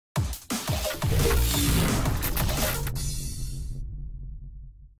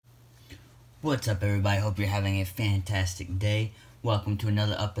What's up, everybody? Hope you're having a fantastic day. Welcome to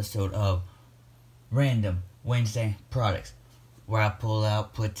another episode of Random Wednesday Products, where I pull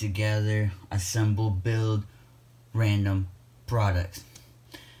out, put together, assemble, build random products.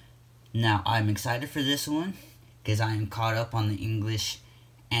 Now, I'm excited for this one because I am caught up on the English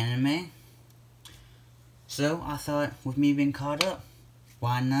anime. So, I thought, with me being caught up,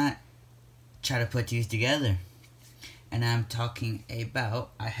 why not try to put these together? And I'm talking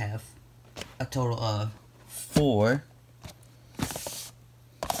about, I have a total of 4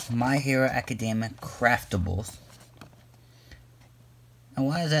 My Hero Academia Craftables. And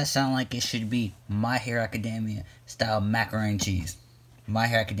why does that sound like it should be My Hero Academia style macaroni and cheese? My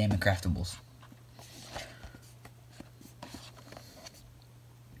Hero Academia Craftables.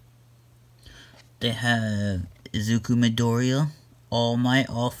 They have Izuku Midoriya, All Might,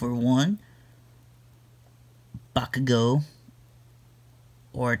 All for One, Bakugo,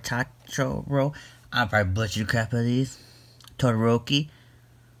 or Tachoro. I'll probably butcher the crap out of these. Todoroki,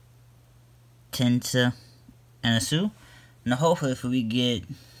 Tensa, and Asu. Now, hopefully, if we get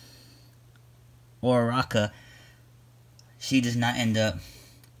Oraka, she does not end up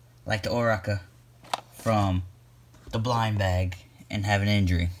like the Oraka from the blind bag and have an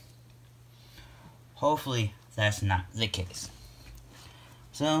injury. Hopefully, that's not the case.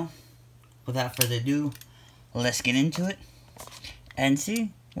 So, without further ado, let's get into it and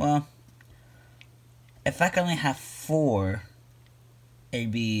see. Well, if I can only have 4,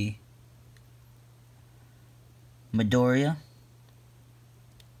 it'd be Midoriya,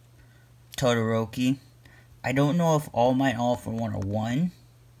 Todoroki. I don't know if All Might, All for One are 1.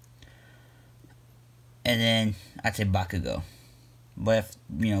 And then I'd say Bakugo. But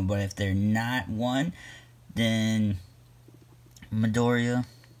if they're not 1, then Midoriya,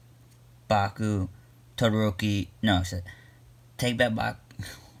 Baku, Todoroki. No, take that back.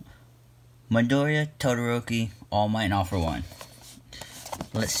 Midoriya, Todoroki, All Might, and All for One.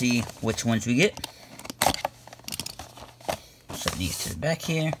 Let's see which ones we get. Set these to the back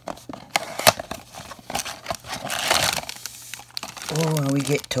here. Oh, and we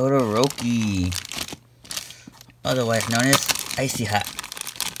get Todoroki, otherwise known as Icy Hot.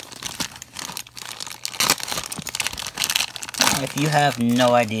 Now, if you have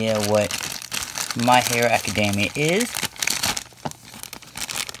no idea what My Hero Academia is,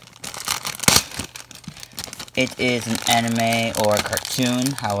 it is an anime or a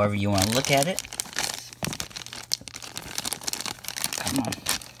cartoon, however you want to look at it. Come on.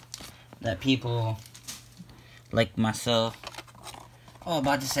 That people like myself. Oh,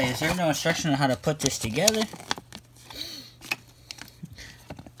 about to say, is there no instruction on how to put this together?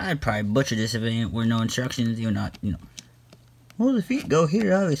 I'd probably butcher this if it were no instructions. You're not, well, the feet go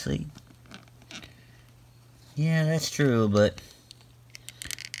here, obviously. Yeah, that's true, but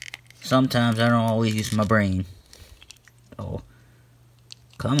sometimes I don't always use my brain. Oh,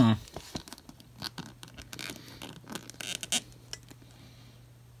 come on.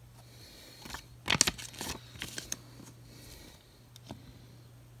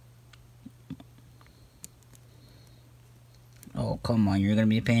 Oh, come on, you're gonna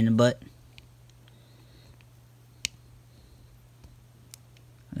be a pain in the butt.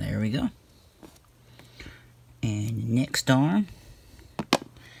 There we go. And next arm.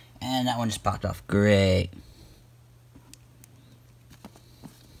 And that one just popped off. Great.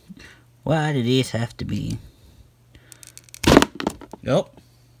 Why do these have to be? Yup.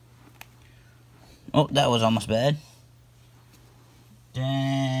 Oh, that was almost bad.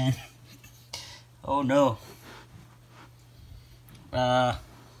 Dang. Oh no.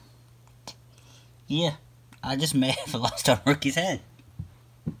 Yeah. I just may have lost our rookie's head.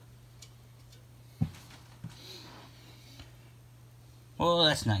 Well,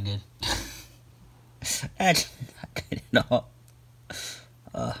 that's not good. That's not good at all.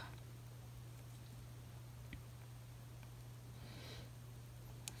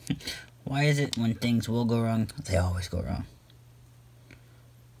 Why is it when things will go wrong, they always go wrong?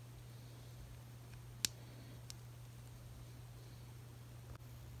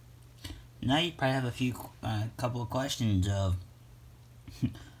 Now you probably have a couple of questions of,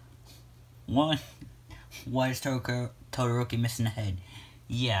 one, why is Todoroki missing a head?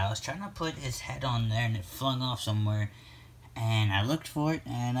 Yeah, I was trying to put his head on there and it flung off somewhere, and I looked for it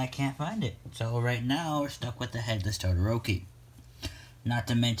and I can't find it. So right now we're stuck with the headless Todoroki. Not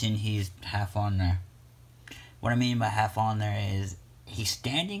to mention he's half on there. What I mean by half on there is he's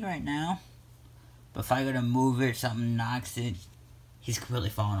standing right now, but if I go to move it, something knocks it, he's completely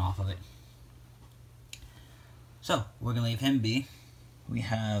falling off of it. So, we're going to leave him be. We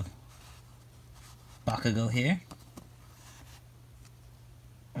have Bakugo here.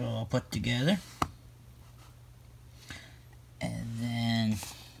 all put together. And then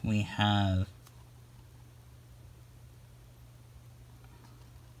we have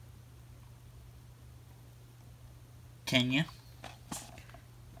Tenya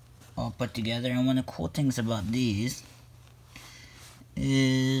all put together. And one of the cool things about these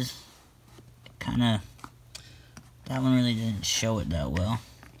is kinda, that one really didn't show it that well.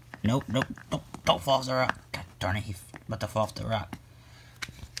 Nope, don't fall off the rock. God darn it, he's about to fall off the rock.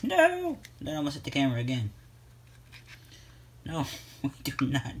 No! That almost hit the camera again. No, we do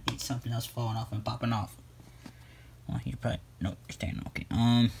not need something else falling off and popping off. Well, you probably, nope, you're staying okay.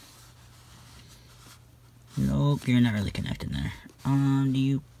 Nope, you're not really connected there. Do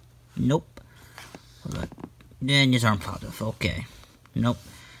you, nope. Hold on. Then his arm popped off, okay. Nope.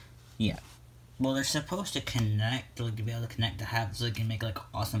 Yeah. Well, they're supposed to connect, like, to be able to connect the halves so they can make, like,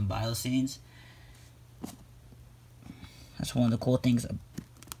 awesome bio scenes. That's one of the cool things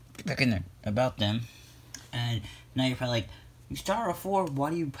about them. And now you're probably like, you start with 4,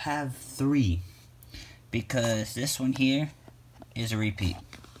 why do you have 3? Because this one here is a repeat.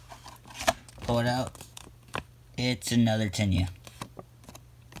 Pull it out, it's another Tenya.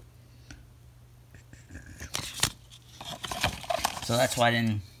 So that's why I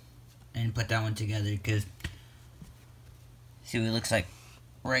didn't put that one together, because see what it looks like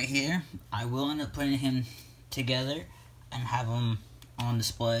right here. I will end up putting him together and have him on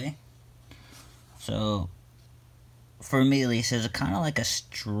display. So for me at least, it's kind of like a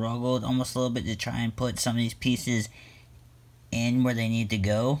struggle almost a little bit to try and put some of these pieces in where they need to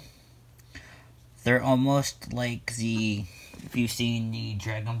go. They're almost like the, if you've seen the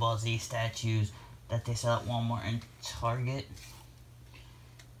Dragon Ball Z statues that they sell at Walmart and Target.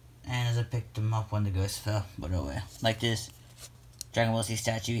 And as I picked them up when the ghost fell, but oh well. Like this Dragon Ball Z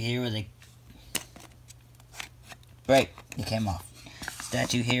statue here where they, right, it came off.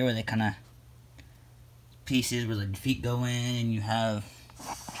 Statue here where they kind of, pieces where the feet go in, and you have,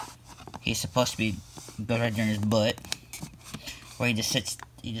 he's supposed to be, go right there in his butt, where he just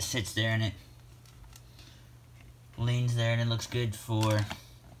sits there and it leans there and it looks good for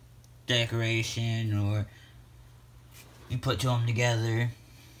decoration, or you put 2 of them together.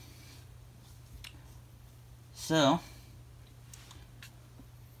 So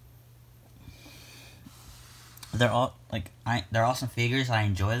they're all like, they're awesome figures. I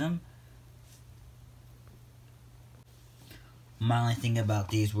enjoy them. My only thing about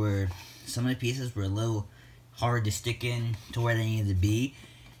these were some of the pieces were a little hard to stick in to where they needed to be,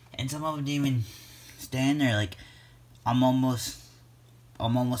 and some of them didn't even stand there. Like I'm almost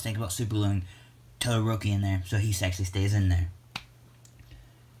thinking about super gluing Todoroki in there so he actually stays in there.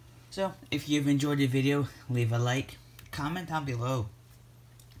 So if you've enjoyed the video, leave a like, comment down below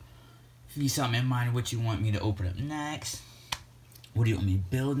if you have something in mind what you want me to open up next. What do you want me to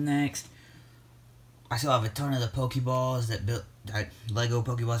build next? I still have a ton of the Pokeballs that built, Lego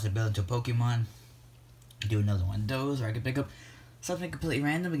Pokeballs that build into Pokemon. Do another one of those, or I could pick up something completely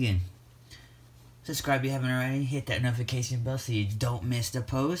random again. Subscribe if you haven't already. Hit that notification bell so you don't miss the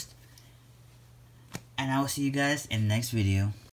post. And I will see you guys in the next video.